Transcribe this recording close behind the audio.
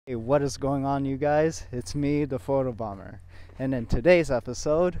Hey, what is going on, you guys? It's me, the Photo Bomber, and in today's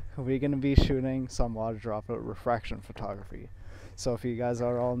episode, we're going to be shooting some water droplet refraction photography. So if you guys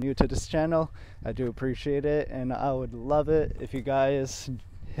are all new to this channel, I do appreciate it, and I would love it if you guys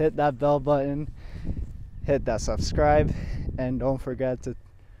hit that bell button, hit that subscribe, and don't forget to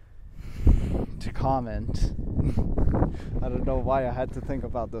comment. I don't know why I had to think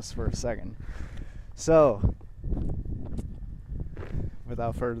about this for a second. So,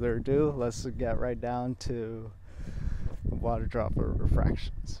 without further ado, let's get right down to water droplet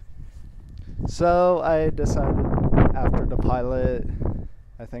refractions. So I decided after the pilot,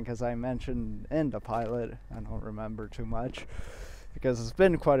 I think as I mentioned in the pilot, I don't remember too much because it's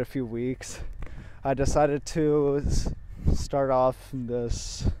been quite a few weeks, I decided to start off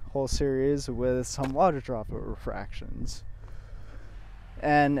this whole series with some water droplet refractions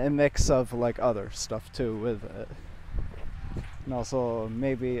and a mix of like other stuff too with it. And also,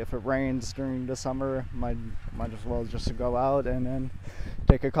 maybe if it rains during the summer, might as well just go out and then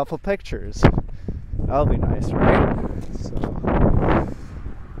take a couple pictures. That'll be nice, right? So,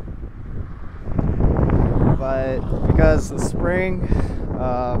 but because the spring,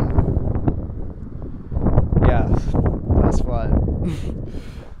 yeah, that's what.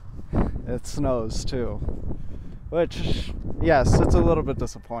 It snows too, which, yes, it's a little bit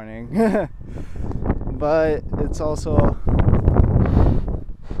disappointing. But it's also,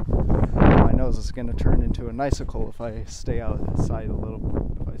 my nose is going to turn into an icicle if I stay outside a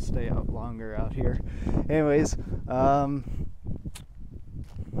little, if I stay out longer out here. Anyways, might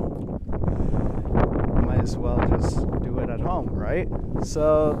as well just do it at home, right?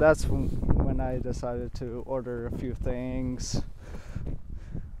 So that's when I decided to order a few things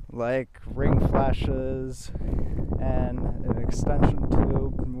like ring flashes and an extension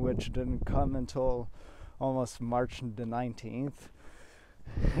tube, which didn't come until almost March the 19th.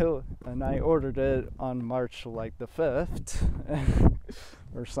 And I ordered it on March like the 5th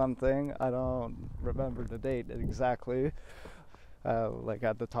or something. I don't remember the date exactly, like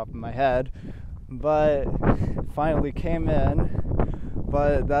at the top of my head, but finally came in.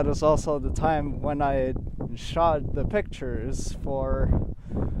 But that is also the time when I shot the pictures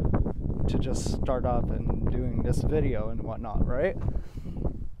to just start off and doing this video and whatnot, right?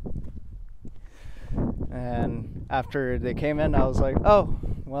 And after they came in, I was like, oh,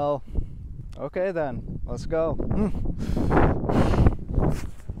 well, okay then, let's go.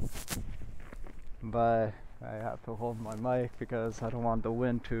 But I have to hold my mic because I don't want the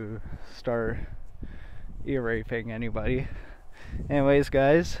wind to start ear raping anybody. Anyways,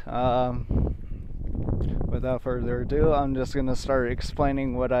 guys, without further ado, I'm just gonna start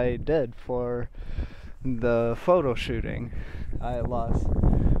explaining what I did for the photo shooting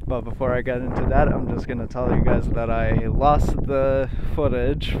but before I get into that, I'm just gonna tell you guys that I lost the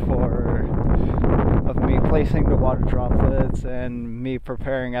footage of me placing the water droplets and me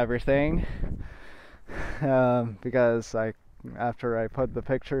preparing everything, because after I put the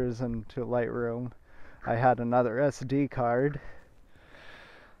pictures into Lightroom, I had another SD card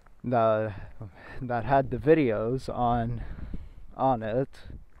that had the videos on it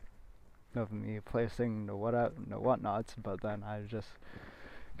of me placing the whatnots, but then I just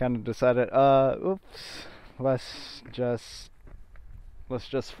kind of decided, oops, let's just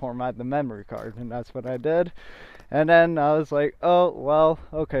format the memory card, and that's what I did. And then I was like, oh well,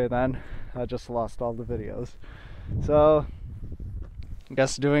 okay then, I just lost all the videos. So I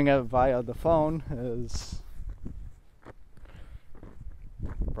guess doing it via the phone is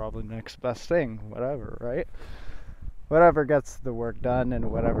probably the next best thing, whatever, right? Whatever gets the work done,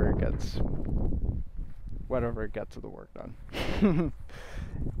 and whatever gets the work done.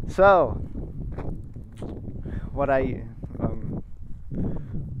 So what I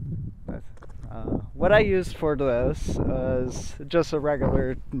used for this is just a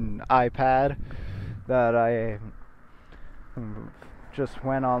regular iPad that I just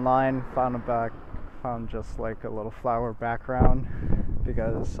went online, found just like a little flower background,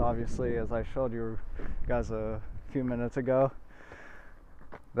 because obviously, as I showed you guys a few minutes ago,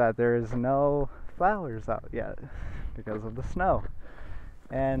 that there is no flowers out yet because of the snow,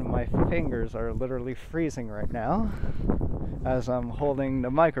 and my fingers are literally freezing right now as I'm holding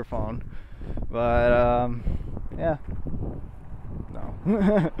the microphone. But yeah, no.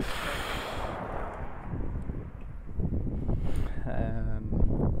 And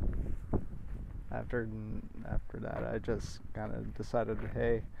after that, I just kind of decided,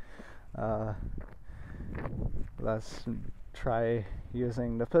 hey, let's try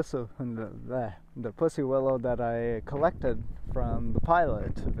using the pussy willow that I collected from the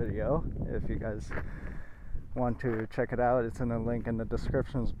pilot video. If you guys want to check it out, it's in the link in the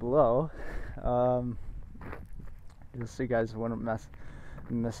descriptions below. Just so you guys wouldn't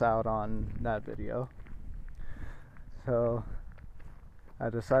miss out on that video. So I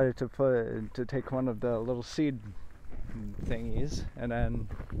decided to take one of the little seed thingies and then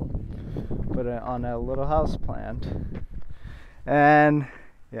put it on a little house plant. And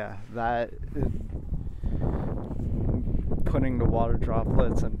yeah, that putting the water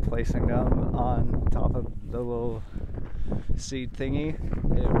droplets and placing them on top of the little seed thingy,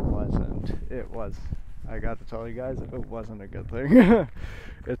 it was, I gotta tell you guys, it wasn't a good thing.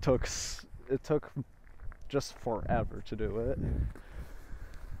 It took just forever to do it.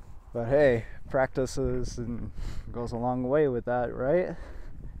 But hey, practice goes a long way with that, right?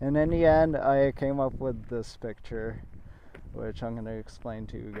 And in the end, I came up with this picture, which I'm going to explain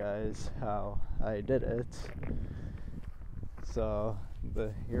to you guys how I did it. So,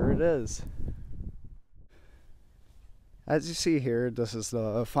 here it is. As you see here, this is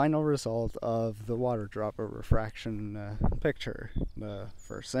the final result of the water droplet refraction picture, the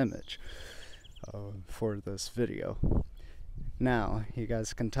first image for this video. Now, you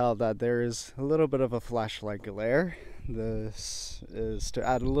guys can tell that there is a little bit of a flashlight glare. This is to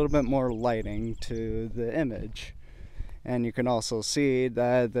add a little bit more lighting to the image. And you can also see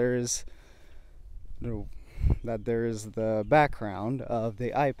that there's the background of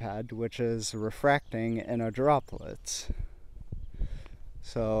the iPad, which is refracting in a droplet.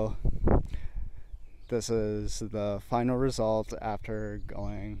 So, this is the final result after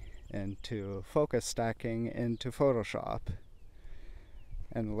going into focus stacking into Photoshop.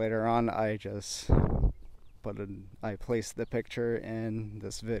 And later on, I placed the picture in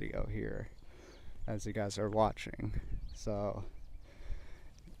this video here, as you guys are watching. So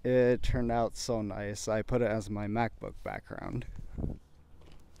it turned out so nice. I put it as my MacBook background.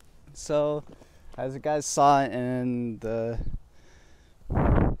 So, as you guys saw in the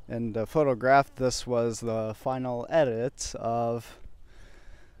photograph, this was the final edit of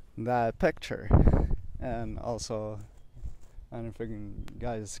that picture. And also, I don't know if you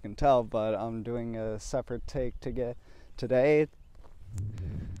guys can tell, but I'm doing a separate take today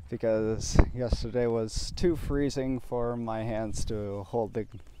because yesterday was too freezing for my hands to hold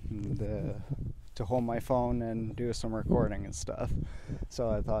to hold my phone and do some recording and stuff. So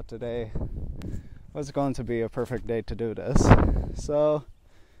I thought today was going to be a perfect day to do this. So,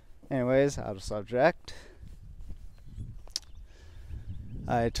 anyways, out of subject.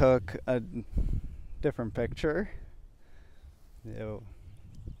 I took a different picture.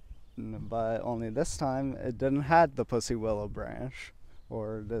 But only this time it didn't have the pussy willow branch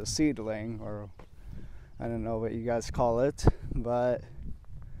or the seedling, or I don't know what you guys call it, but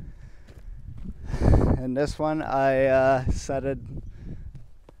in this one I set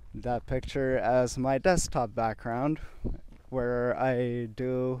that picture as my desktop background, where I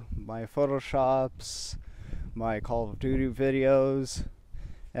do my Photoshops, my Call of Duty videos,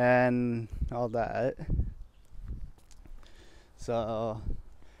 and all that. So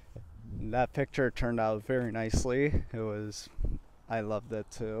that picture turned out very nicely. I loved it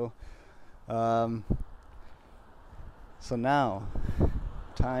too. So now,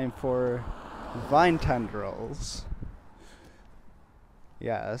 time for vine tendrils.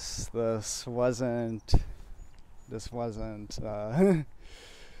 Yes, this wasn't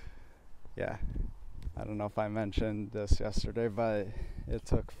yeah, I don't know if I mentioned this yesterday, but it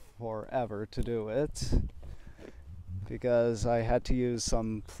took forever to do it, because I had to use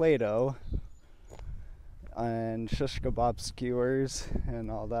some Play-Doh and shish kebab skewers and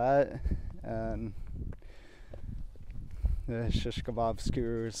all that, and the shish kebab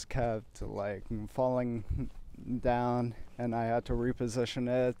skewers kept like falling down, and I had to reposition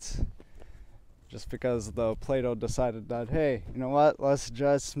it just because the Play-Doh decided that, hey, you know what, let's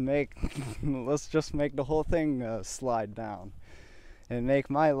just make the whole thing slide down and make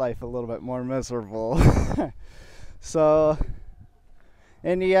my life a little bit more miserable. So,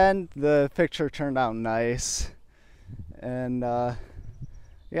 in the end, the picture turned out nice, and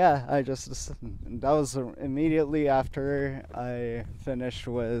yeah, that was immediately after I finished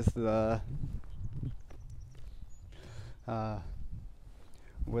with the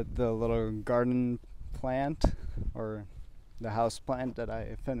little garden plant, or the house plant that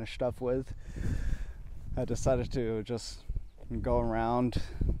I finished up with. I decided to just go around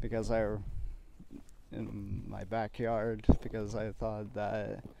in my backyard, because I thought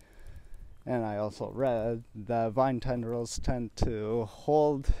that, and I also read that vine tendrils tend to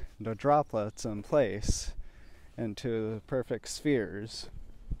hold the droplets in place into perfect spheres.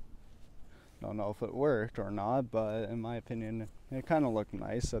 Don't know if it worked or not, but in my opinion, it kind of looked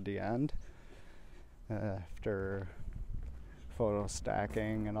nice at the end. after photo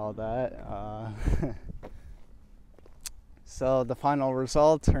stacking and all that. So the final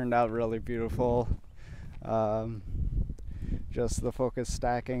result turned out really beautiful. Just the focus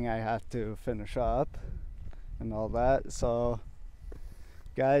stacking I have to finish up and all that. So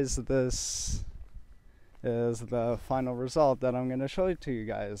guys, this is the final result that I'm going to show it to you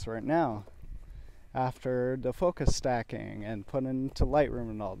guys right now after the focus stacking and put into Lightroom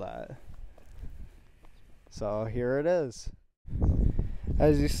and all that. So here it is.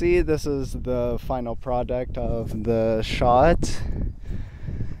 As you see, this is the final product of the shot.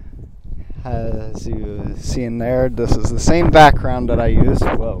 As you see in there, this is the same background that I used.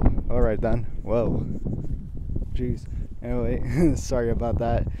 Whoa, alright then. Whoa. Jeez. Anyway, sorry about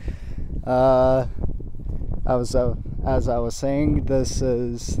that. As I was saying, this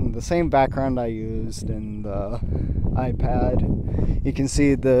is the same background I used in the iPad. You can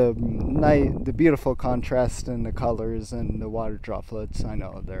see the beautiful contrast in the colors and the water droplets. I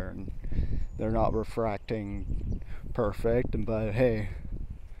know they're not refracting perfect, but hey,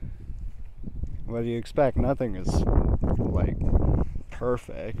 what do you expect? Nothing is like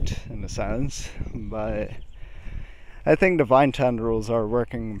perfect in a sense, but I think the vine tendrils are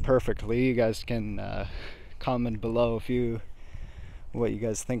working perfectly. You guys can comment below what you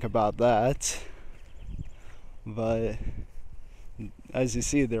guys think about that. But as you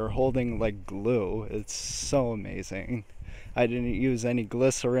see, they're holding like glue. It's so amazing. I didn't use any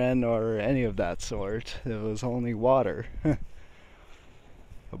glycerin or any of that sort. It was only water.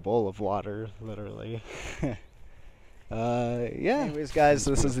 A bowl of water, literally. Yeah. Anyways, guys,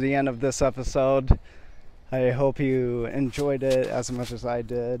 this is the end of this episode. I hope you enjoyed it as much as I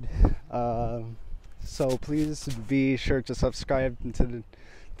did. So please be sure to subscribe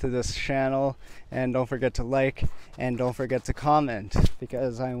to this channel, and don't forget to like, and don't forget to comment,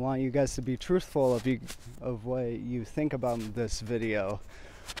 because I want you guys to be truthful of what you think about this video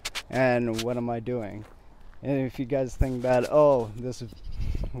and what am I doing. And if you guys think that, oh, this is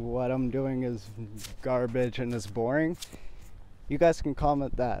what I'm doing is garbage and is boring, you guys can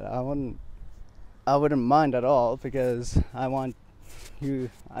comment that. I wouldn't mind at all, because I want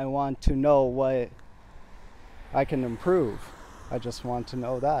to know what I can improve. I just want to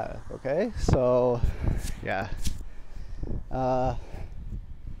know that, okay? So yeah, I'll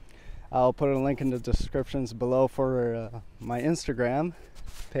put a link in the descriptions below for my Instagram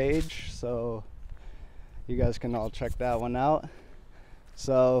page, so you guys can all check that one out.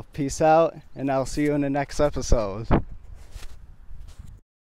 So peace out, and I'll see you in the next episode.